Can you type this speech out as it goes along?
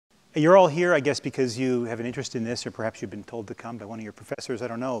You're all here, I guess, because you have an interest in this, or perhaps you've been told to come by one of your professors, I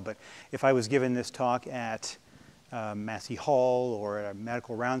don't know. But if I was given this talk at Massey Hall or at a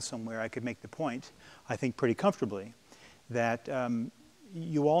medical round somewhere, I could make the point, I think pretty comfortably, that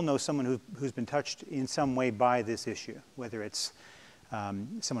you all know someone who's been touched in some way by this issue, whether it's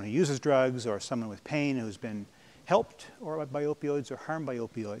someone who uses drugs or someone with pain who's been helped or by opioids or harmed by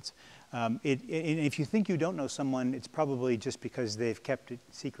opioids. If you think you don't know someone, it's probably just because they've kept it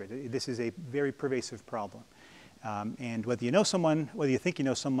secret. This is a very pervasive problem. And whether you know someone, whether you think you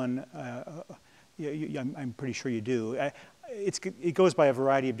know someone, I'm pretty sure you do. It goes by a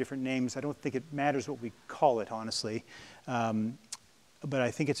variety of different names. I don't think it matters what we call it, honestly. But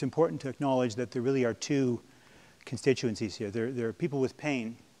I think it's important to acknowledge that there really are two constituencies here. There are people with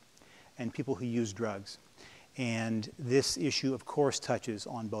pain and people who use drugs. And this issue, of course, touches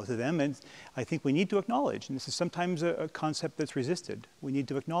on both of them. And I think we need to acknowledge, and this is sometimes a concept that's resisted, we need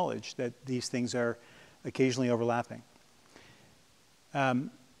to acknowledge that these things are occasionally overlapping. I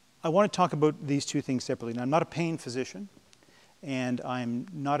want to talk about these two things separately. Now, I'm not a pain physician, and I'm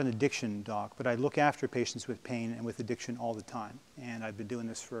not an addiction doc, but I look after patients with pain and with addiction all the time. And I've been doing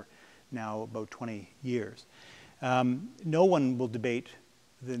this for now about 20 years. No one will debate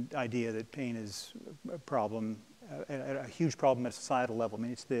the idea that pain is a problem, a huge problem at a societal level. I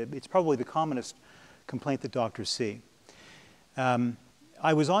mean, it's probably the commonest complaint that doctors see.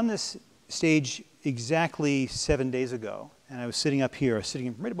 I was on this stage exactly 7 days ago, and I was sitting up here,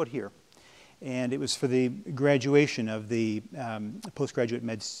 sitting right about here, and it was for the graduation of the postgraduate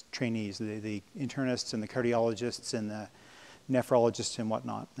meds trainees, the internists and the cardiologists and the nephrologists and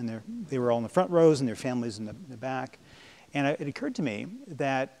whatnot, and they were all in the front rows and their families in the back. And it occurred to me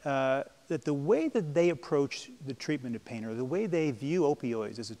that, that the way that they approach the treatment of pain, or the way they view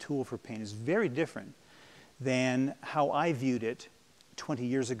opioids as a tool for pain, is very different than how I viewed it 20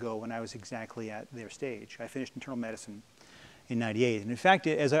 years ago when I was exactly at their stage. I finished internal medicine in '98. And in fact,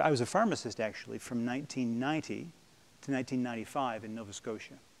 as I was a pharmacist, actually, from 1990 to 1995 in Nova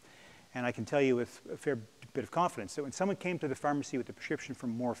Scotia. And I can tell you with a fair bit of confidence that when someone came to the pharmacy with a prescription for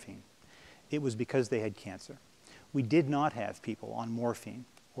morphine, it was because they had cancer. We did not have people on morphine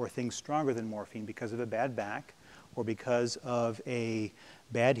or things stronger than morphine because of a bad back or because of a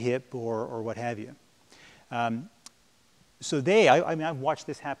bad hip or what have you. So I mean, I've watched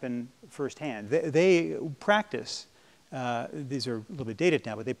this happen firsthand. They practice, these are a little bit dated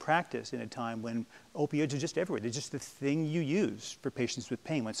now, but they practice in a time when opioids are just everywhere. They're just the thing you use for patients with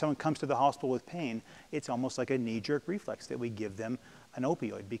pain. When someone comes to the hospital with pain, it's almost like a knee-jerk reflex that we give them an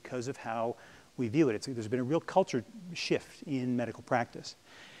opioid because of how we view it. There's been a real culture shift in medical practice.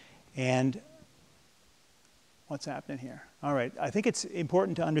 And what's happening here? All right, I think it's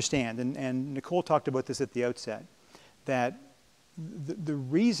important to understand, and Nicole talked about this at the outset, that the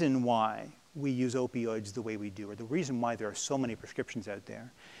reason why we use opioids the way we do, or the reason why there are so many prescriptions out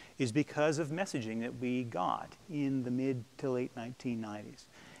there, is because of messaging that we got in the mid to late 1990s.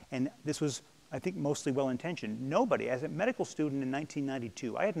 And this was, I think, mostly well-intentioned. Nobody, as a medical student in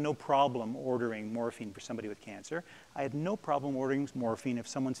 1992, I had no problem ordering morphine for somebody with cancer. I had no problem ordering morphine if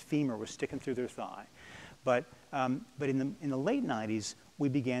someone's femur was sticking through their thigh. But in the late 90s, we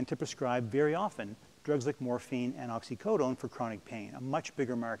began to prescribe very often drugs like morphine and oxycodone for chronic pain, a much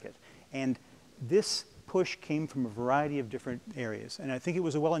bigger market. And this push came from a variety of different areas. And I think it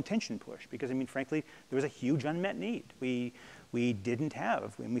was a well-intentioned push because, I mean, frankly, there was a huge unmet need. We didn't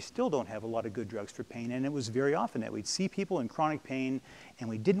have, and we still don't have, a lot of good drugs for pain, and it was very often that we'd see people in chronic pain, and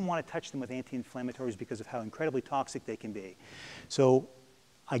we didn't want to touch them with anti-inflammatories because of how incredibly toxic they can be. So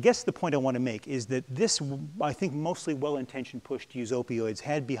I guess the point I want to make is that this, I think, mostly well-intentioned push to use opioids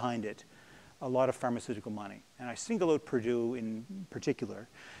had behind it a lot of pharmaceutical money. And I single out Purdue in particular,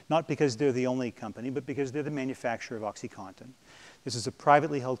 not because they're the only company, but because they're the manufacturer of OxyContin. This is a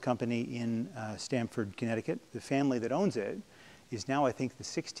privately held company in Stamford, Connecticut. The family that owns it is now, I think, the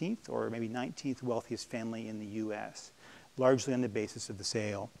 16th or maybe 19th wealthiest family in the US, largely on the basis of the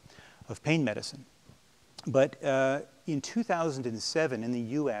sale of pain medicine. But in 2007 in the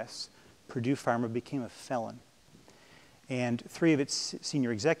US, Purdue Pharma became a felon. And 3 of its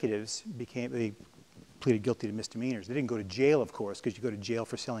senior executives they pleaded guilty to misdemeanors. They didn't go to jail, of course, because you go to jail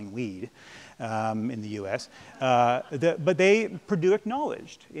for selling weed in the US. But Purdue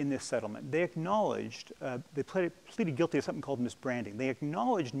acknowledged in this settlement, they acknowledged, they pleaded guilty to something called misbranding. They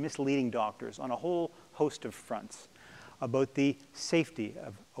acknowledged misleading doctors on a whole host of fronts about the safety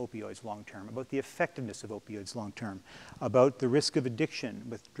of opioids long-term, about the effectiveness of opioids long-term, about the risk of addiction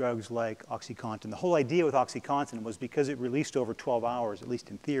with drugs like OxyContin. The whole idea with OxyContin was because it released over 12 hours, at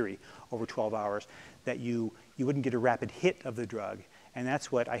least in theory, over 12 hours, that you wouldn't get a rapid hit of the drug, And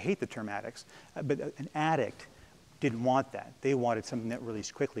that's what, I hate the term addicts, but an addict didn't want that. They wanted something that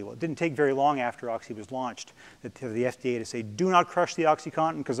released quickly. Well, it didn't take very long after Oxy was launched for the FDA to say, do not crush the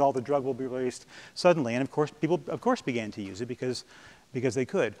OxyContin because all the drug will be released suddenly. And of course, people, began to use it because they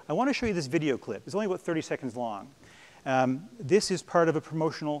could. I want to show you this video clip. It's only about 30 seconds long. This is part of a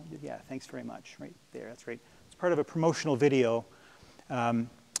promotional, yeah, thanks very much, right there, that's right. It's part of a promotional video.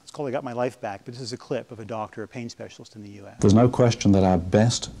 It's called I Got My Life Back, but this is a clip of a doctor, a pain specialist in the US. There's no question that our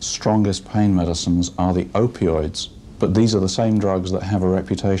best, strongest pain medicines are the opioids, but these are the same drugs that have a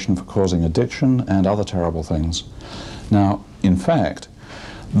reputation for causing addiction and other terrible things. Now, in fact,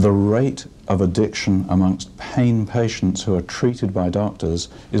 the rate of addiction amongst pain patients who are treated by doctors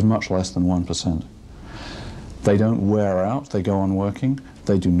is much less than 1%. They don't wear out, they go on working,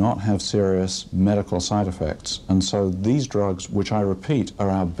 they do not have serious medical side effects. And so these drugs, which I repeat are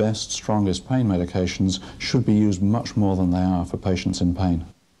our best, strongest pain medications, should be used much more than they are for patients in pain.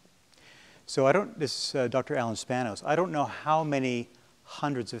 So this is Dr. Alan Spanos. I don't know how many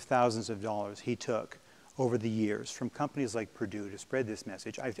hundreds of thousands of dollars he took over the years from companies like Purdue to spread this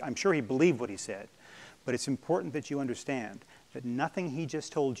message. I'm sure he believed what he said, but it's important that you understand that nothing he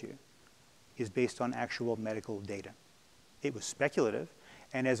just told you is based on actual medical data. It was speculative,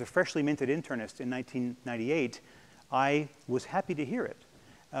 and as a freshly minted internist in 1998, I was happy to hear it.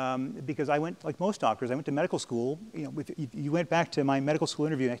 Because I went, like most doctors, I went to medical school. You know, you went back to my medical school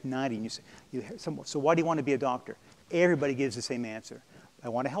interview in 1990, and you said, so why do you want to be a doctor? Everybody gives the same answer. I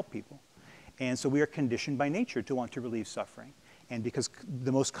want to help people. And so we are conditioned by nature to want to relieve suffering. And because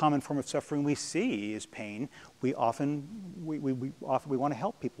the most common form of suffering we see is pain, we often want to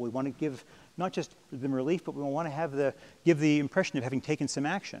help people. We want to give not just them relief, but we want to give the impression of having taken some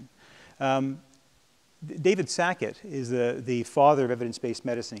action. David Sackett is the father of evidence-based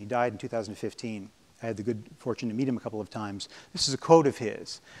medicine. He died in 2015. I had the good fortune to meet him a couple of times. This is a quote of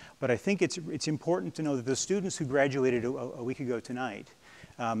his. But I think it's important to know that the students who graduated a week ago tonight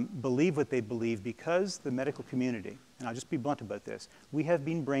believe what they believe because the medical community, and I'll just be blunt about this, we have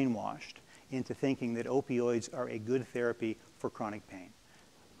been brainwashed into thinking that opioids are a good therapy for chronic pain.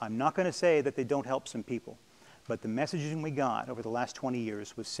 I'm not going to say that they don't help some people, but the messaging we got over the last 20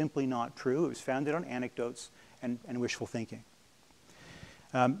 years was simply not true. It was founded on anecdotes and wishful thinking.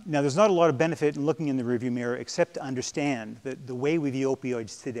 Now, there's not a lot of benefit in looking in the rearview mirror except to understand that the way we view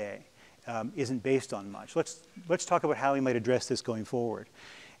opioids today isn't based on much. Let's talk about how we might address this going forward.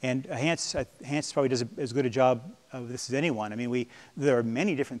 And Hans probably does as good a job of this as anyone. I mean, there are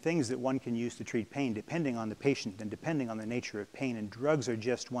many different things that one can use to treat pain depending on the patient and depending on the nature of pain, and drugs are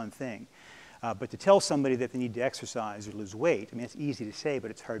just one thing. But to tell somebody that they need to exercise or lose weight, I mean, it's easy to say,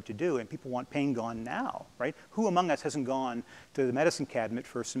 but it's hard to do, and people want pain gone now, right? Who among us hasn't gone to the medicine cabinet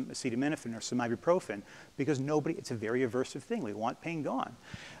for some acetaminophen or some ibuprofen? Because it's a very aversive thing. We want pain gone.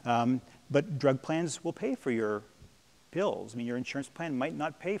 But drug plans will pay for your pills. I mean, your insurance plan might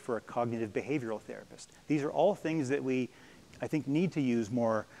not pay for a cognitive behavioral therapist. These are all things that we, I think, need to use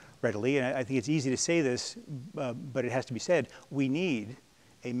more readily, and I think it's easy to say this, but it has to be said. We need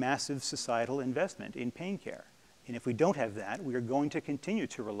a massive societal investment in pain care. And if we don't have that, we are going to continue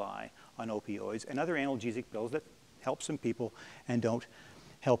to rely on opioids and other analgesic pills that help some people and don't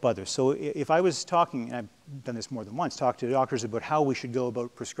help others. So if I was talking, and I've done this more than once, talk to doctors about how we should go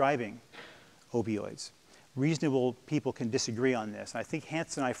about prescribing opioids. Reasonable people can disagree on this. I think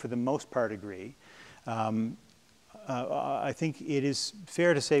Hans and I, for the most part, agree. I think it is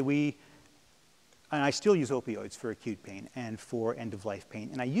fair to say and I still use opioids for acute pain and for end-of-life pain,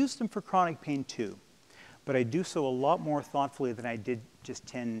 and I use them for chronic pain too. But I do so a lot more thoughtfully than I did just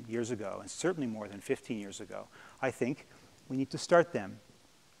 10 years ago, and certainly more than 15 years ago. I think we need to start them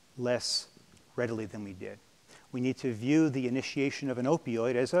less readily than we did. We need to view the initiation of an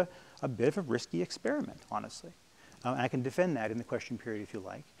opioid as a bit of a risky experiment, honestly. And I can defend that in the question period if you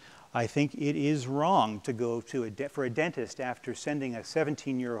like. I think it is wrong to go for a dentist after sending a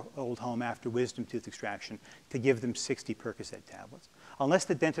 17-year-old home after wisdom tooth extraction to give them 60 Percocet tablets. Unless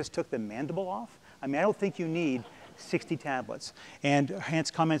the dentist took the mandible off, I mean, I don't think you need 60 tablets. And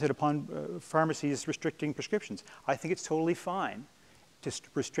Hans commented upon pharmacies restricting prescriptions. I think it's totally fine to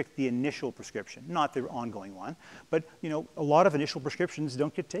restrict the initial prescription, not the ongoing one. But you know, a lot of initial prescriptions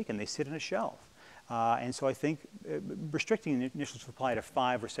don't get taken. They sit on a shelf. And so I think restricting the initial supply to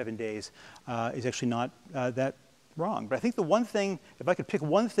 5 or 7 days is actually not that wrong. But I think the one thing, if I could pick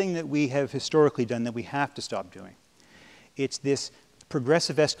one thing that we have historically done that we have to stop doing, it's this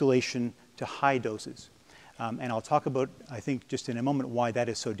progressive escalation to high doses. And I'll talk about, I think, just in a moment why that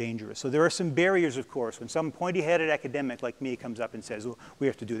is so dangerous. So there are some barriers, of course. When some pointy-headed academic like me comes up and says, well, we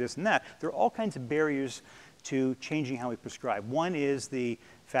have to do this and that, there are all kinds of barriers to changing how we prescribe. One is the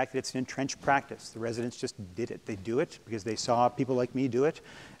fact that it's an entrenched practice. The residents just did it. They do it because they saw people like me do it,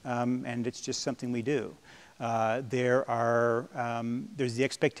 and it's just something we do. There's the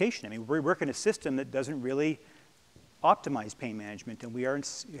expectation. I mean, we work in a system that doesn't really optimize pain management, and we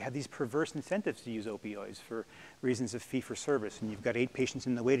have these perverse incentives to use opioids for reasons of fee-for-service, and you've got 8 patients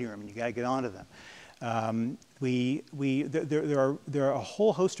in the waiting room, and you got to get onto them. There are a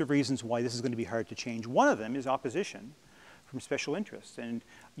whole host of reasons why this is going to be hard to change. One of them is opposition from special interests, and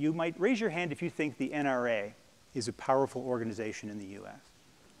you might raise your hand if you think the NRA is a powerful organization in the U.S.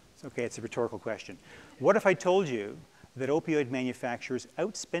 It's okay, it's a rhetorical question. What if I told you that opioid manufacturers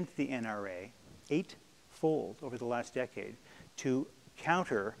outspent the NRA 8-fold over the last decade to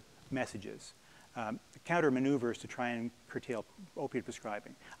counter messages, counter maneuvers to try and curtail opioid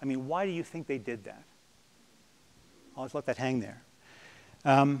prescribing? I mean, why do you think they did that? I'll just let that hang there.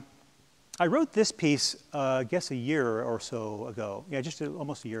 I wrote this piece, I guess a year or so ago, yeah, just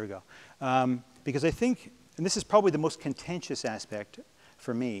almost a year ago, because I think, and this is probably the most contentious aspect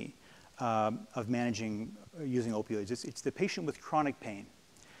for me of managing using opioids. It's the patient with chronic pain.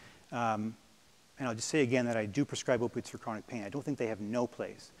 And I'll just say again that I do prescribe opioids for chronic pain. I don't think they have no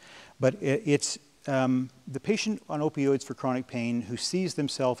place. But it's the patient on opioids for chronic pain who sees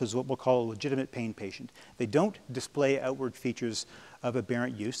themselves as what we'll call a legitimate pain patient. They don't display outward features of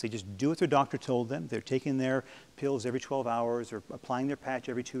aberrant use. They just do what their doctor told them. They're taking their pills every 12 hours or applying their patch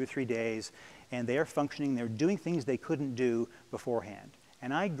every 2 or 3 days, and they are functioning. They're doing things they couldn't do beforehand.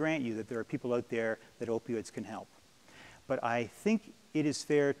 And I grant you that there are people out there that opioids can help. But I think it is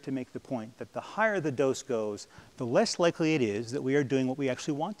fair to make the point that the higher the dose goes, the less likely it is that we are doing what we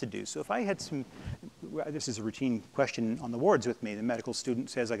actually want to do. So if I had this is a routine question on the wards with me. The medical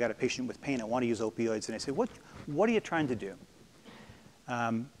student says, I got a patient with pain, I want to use opioids. And I say, what are you trying to do?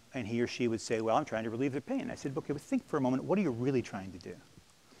 And he or she would say, well, I'm trying to relieve their pain. I said, okay, but think for a moment, what are you really trying to do?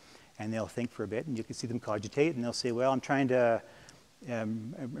 And they'll think for a bit, and you can see them cogitate, and they'll say, well, I'm trying to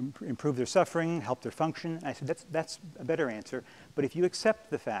improve their suffering, help their function. And I said, that's a better answer. But if you accept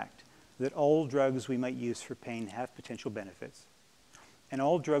the fact that all drugs we might use for pain have potential benefits, and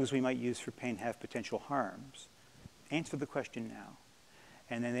all drugs we might use for pain have potential harms, answer the question now.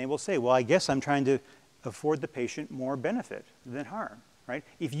 And then they will say, well, I guess I'm trying to afford the patient more benefit than harm, right?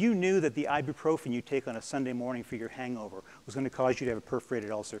 If you knew that the ibuprofen you take on a Sunday morning for your hangover was going to cause you to have a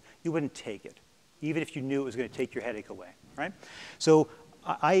perforated ulcer, you wouldn't take it, even if you knew it was going to take your headache away, right? So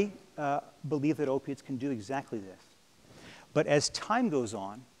I believe that opiates can do exactly this. But as time goes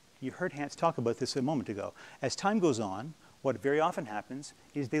on, you heard Hans talk about this a moment ago. As time goes on, what very often happens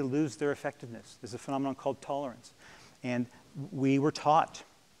is they lose their effectiveness. There's a phenomenon called tolerance. And we were taught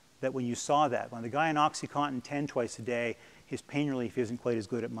that when you saw that, when the guy on OxyContin 10 twice a day, his pain relief isn't quite as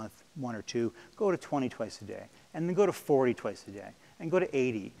good at month 1 or 2, go to 20 twice a day, and then go to 40 twice a day, and go to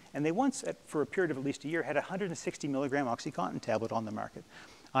 80. And they once, for a period of at least a year, had a 160 milligram OxyContin tablet on the market.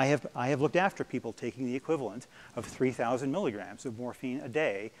 I have looked after people taking the equivalent of 3,000 milligrams of morphine a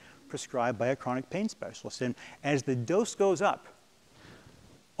day prescribed by a chronic pain specialist. And as the dose goes up,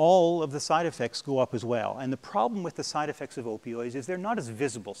 all of the side effects go up as well. And the problem with the side effects of opioids is they're not as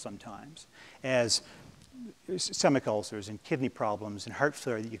visible sometimes as stomach ulcers and kidney problems and heart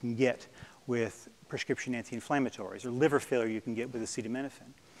failure that you can get with prescription anti-inflammatories, or liver failure you can get with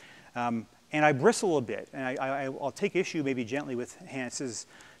acetaminophen. And I bristle a bit, and I'll take issue maybe gently with Hans's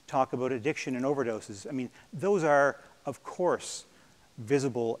talk about addiction and overdoses. I mean, those are, of course,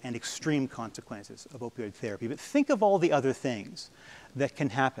 visible and extreme consequences of opioid therapy. But think of all the other things that can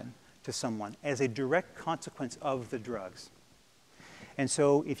happen to someone as a direct consequence of the drugs. And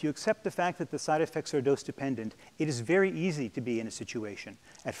so if you accept the fact that the side effects are dose dependent, it is very easy to be in a situation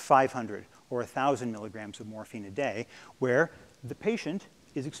at 500 or 1,000 milligrams of morphine a day where the patient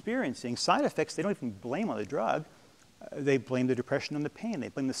is experiencing side effects they don't even blame on the drug. They blame the depression on the pain. They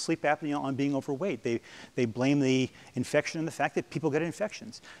blame the sleep apnea on being overweight. They blame the infection on the fact that people get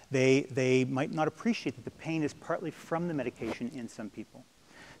infections. They might not appreciate that the pain is partly from the medication in some people.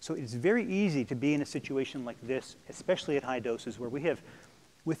 So it's very easy to be in a situation like this, especially at high doses, where we have,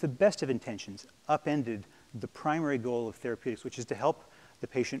 with the best of intentions, upended the primary goal of therapeutics, which is to help the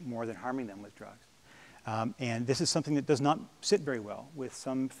patient more than harming them with drugs. And this is something that does not sit very well with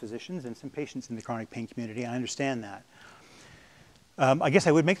some physicians and some patients in the chronic pain community. I understand that. I guess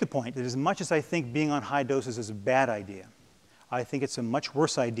I would make the point that as much as I think being on high doses is a bad idea, I think it's a much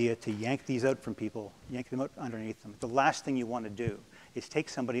worse idea to yank these out from people, yank them out underneath them. The last thing you want to do is take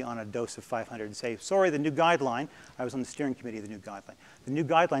somebody on a dose of 500 and say, sorry, the new guideline, I was on the steering committee of the new guideline. The new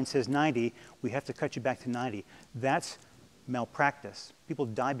guideline says 90, we have to cut you back to 90. That's malpractice. People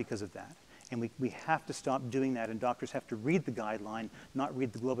die because of that. And we have to stop doing that, and doctors have to read the guideline, not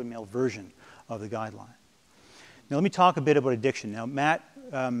read the Globe and Mail version of the guideline. Now let me talk a bit about addiction. Now Matt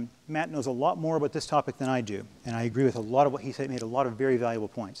knows a lot more about this topic than I do, and I agree with a lot of what he said. He made a lot of very valuable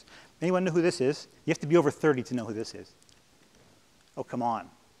points. Anyone know who this is? You have to be over 30 to know who this is. Oh, come on.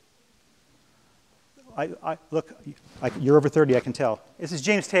 Look, you're over 30, I can tell. This is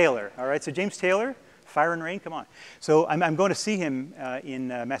James Taylor, all right? So James Taylor, Fire and Rain, come on. So I'm going to see him in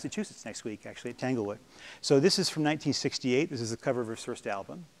Massachusetts next week, actually, at Tanglewood. So this is from 1968. This is the cover of his first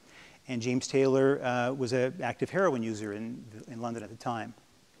album. And James Taylor was an active heroin user in London at the time.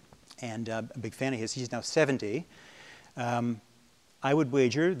 And a big fan of his. He's now 70. I would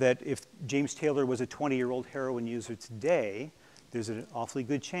wager that if James Taylor was a 20-year-old heroin user today, there's an awfully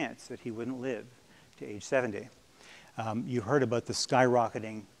good chance that he wouldn't live to age 70. You heard about the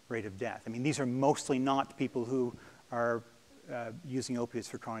skyrocketing rate of death. I mean, these are mostly not people who are using opiates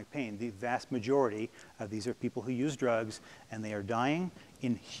for chronic pain. The vast majority of these are people who use drugs, and they are dying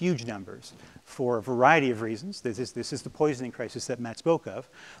in huge numbers for a variety of reasons. This is the poisoning crisis that Matt spoke of,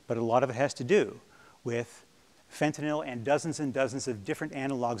 but a lot of it has to do with fentanyl and dozens of different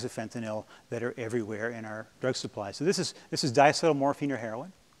analogs of fentanyl that are everywhere in our drug supply. So this is diacetylmorphine or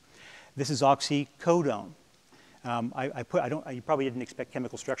heroin. This is oxycodone. You probably didn't expect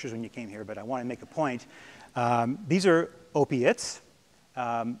chemical structures when you came here, but I want to make a point. These are opiates.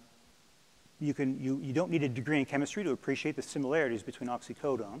 You don't need a degree in chemistry to appreciate the similarities between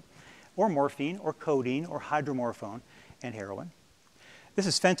oxycodone, or morphine, or codeine, or hydromorphone, and heroin. This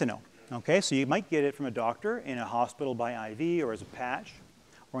is fentanyl. Okay, so you might get it from a doctor in a hospital by IV or as a patch,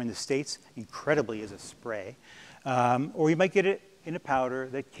 or in the States, incredibly, as a spray. Or you might get it in a powder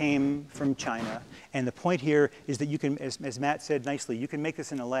that came from China. And the point here is that you can, as Matt said nicely, you can make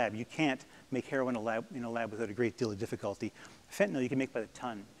this in a lab. You can't make heroin in a lab without a great deal of difficulty. Fentanyl you can make by the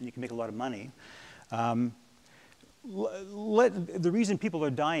ton, and you can make a lot of money. The reason people are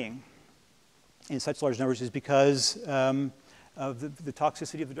dying in such large numbers is because of the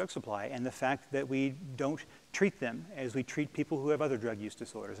toxicity of the drug supply and the fact that we don't treat them as we treat people who have other drug use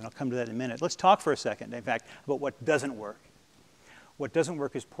disorders. And I'll come to that in a minute. Let's talk for a second, in fact, about what doesn't work. What doesn't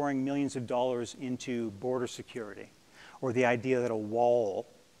work is pouring millions of dollars into border security, or the idea that a wall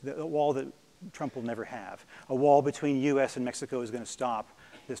that Trump will never have, a wall between US and Mexico is going to stop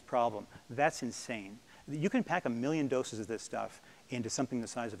this problem. That's insane. You can pack 1 million doses of this stuff into something the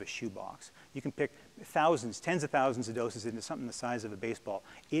size of a shoebox. You can pick thousands, tens of thousands of doses into something the size of a baseball.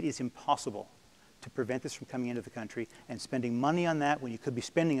 It is impossible to prevent this from coming into the country, and spending money on that when you could be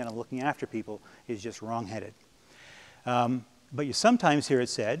spending it on looking after people is just wrong-headed. But you sometimes hear it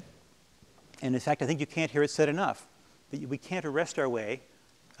said, and in fact I think you can't hear it said enough, that we can't arrest our way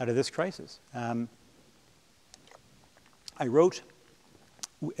out of this crisis. I wrote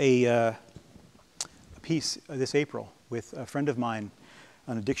a piece this April with a friend of mine,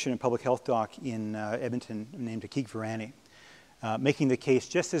 an addiction and public health doc in Edmonton named Akik Virani, making the case,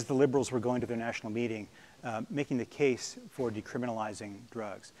 just as the Liberals were going to their national meeting, making the case for decriminalizing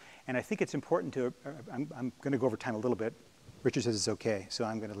drugs. And I think it's important to, I'm going to go over time a little bit. Richard says it's okay, so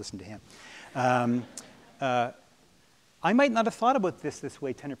I'm going to listen to him. I might not have thought about this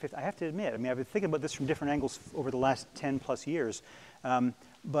way 10 or 15, I have to admit. I mean, I've been thinking about this from different angles over the last 10 plus years.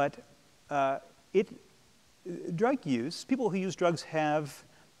 Drug use, people who use drugs have,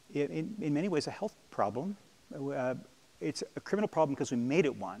 in many ways, a health problem. It's a criminal problem because we made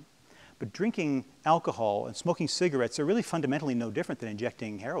it one. But drinking alcohol and smoking cigarettes are really fundamentally no different than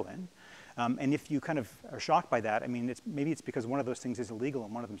injecting heroin. And if you kind of are shocked by that, I mean, maybe it's because one of those things is illegal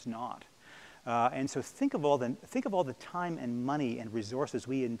and one of them's not. And so think of all the time and money and resources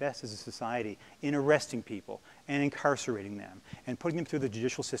we invest as a society in arresting people and incarcerating them and putting them through the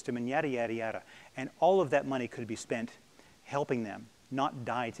judicial system and yada, yada, yada. And all of that money could be spent helping them not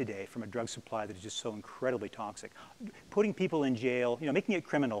die today from a drug supply that is just so incredibly toxic. Putting people in jail, making it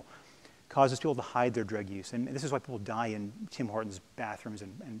criminal causes people to hide their drug use. And this is why people die in Tim Hortons bathrooms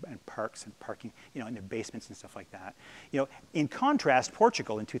and parks and parking, in their basements and stuff like that. In contrast,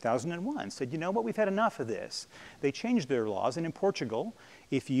 Portugal in 2001 said, you know what, we've had enough of this. They changed their laws, and in Portugal,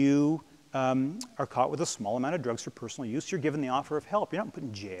 if you are caught with a small amount of drugs for personal use, you're given the offer of help. You're not put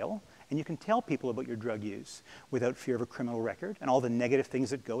in jail, and you can tell people about your drug use without fear of a criminal record and all the negative things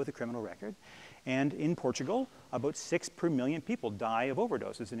that go with a criminal record. And in Portugal, about 6 per million people die of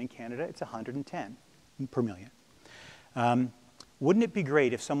overdoses, and in Canada, it's 110 per million. Wouldn't it be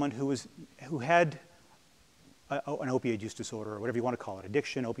great if someone who had an opioid use disorder, or whatever you want to call it,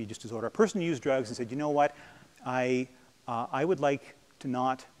 addiction, opioid use disorder, a person who used drugs and said, you know what, I would like to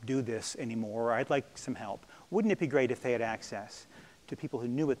not do this anymore, or I'd like some help. Wouldn't it be great if they had access to people who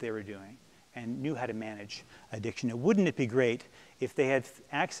knew what they were doing and knew how to manage addiction. And wouldn't it be great if they had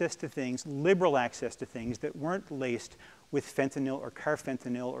access to things, liberal access to things that weren't laced with fentanyl or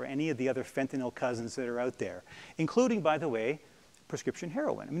carfentanil or any of the other fentanyl cousins that are out there, including, by the way, prescription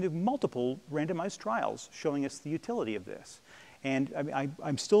heroin. I mean, there are multiple randomized trials showing us the utility of this. And I mean,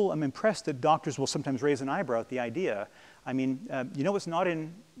 I'm impressed that doctors will sometimes raise an eyebrow at the idea. I mean, you know what's not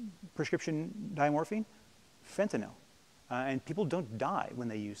in prescription diamorphine? Fentanyl. And people don't die when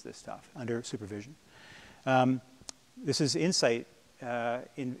they use this stuff under supervision. This is Insight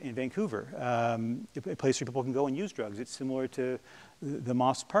in Vancouver, a place where people can go and use drugs. It's similar to the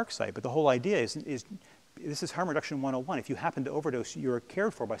Moss Park site, but the whole idea is this is harm reduction 101. If you happen to overdose, you're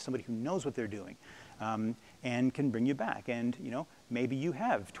cared for by somebody who knows what they're doing and can bring you back. And you know, maybe you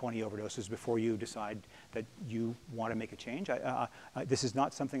have 20 overdoses before you decide that you want to make a change. This is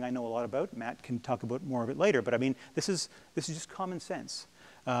not something I know a lot about. Matt can talk about more of it later. But I mean, this is just common sense.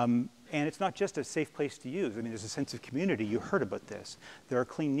 And it's not just a safe place to use. I mean, there's a sense of community. You heard about this. There are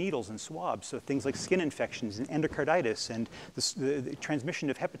clean needles and swabs, so things like skin infections and endocarditis and the transmission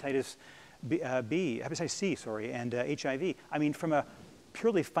of hepatitis C, and HIV. I mean, from a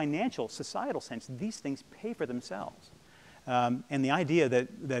purely financial, societal sense, these things pay for themselves. And the idea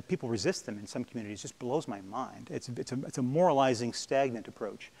that people resist them in some communities just blows my mind. It's a moralizing, stagnant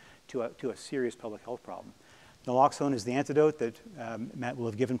approach to a serious public health problem. Naloxone is the antidote that Matt will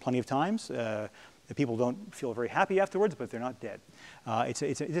have given plenty of times. The people don't feel very happy afterwards, but they're not dead.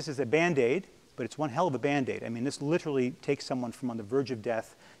 This is a Band-Aid, but it's one hell of a Band-Aid. I mean, this literally takes someone from on the verge of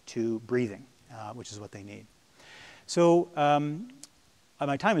death to breathing, which is what they need. So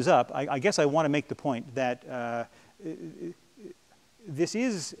my time is up. I guess I want to make the point that this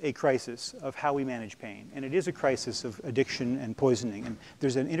is a crisis of how we manage pain, and it is a crisis of addiction and poisoning, and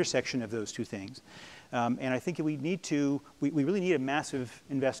there's an intersection of those two things. And I think we really need a massive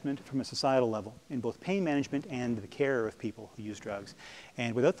investment from a societal level in both pain management and the care of people who use drugs.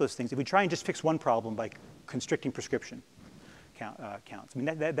 And without those things, if we try and just fix one problem by constricting prescription counts, I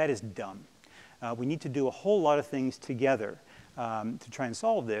mean, that is dumb. We need to do a whole lot of things together to try and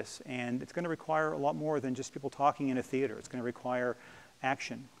solve this, and it's going to require a lot more than just people talking in a theater. It's going to require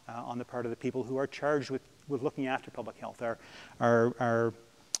action on the part of the people who are charged with looking after public health.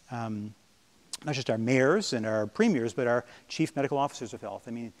 Not just our mayors and our premiers, but our chief medical officers of health.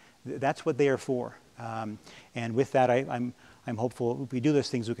 I mean, that's what they are for. And with that, I'm hopeful if we do those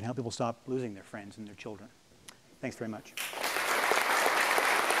things, we can help people stop losing their friends and their children. Thanks very much.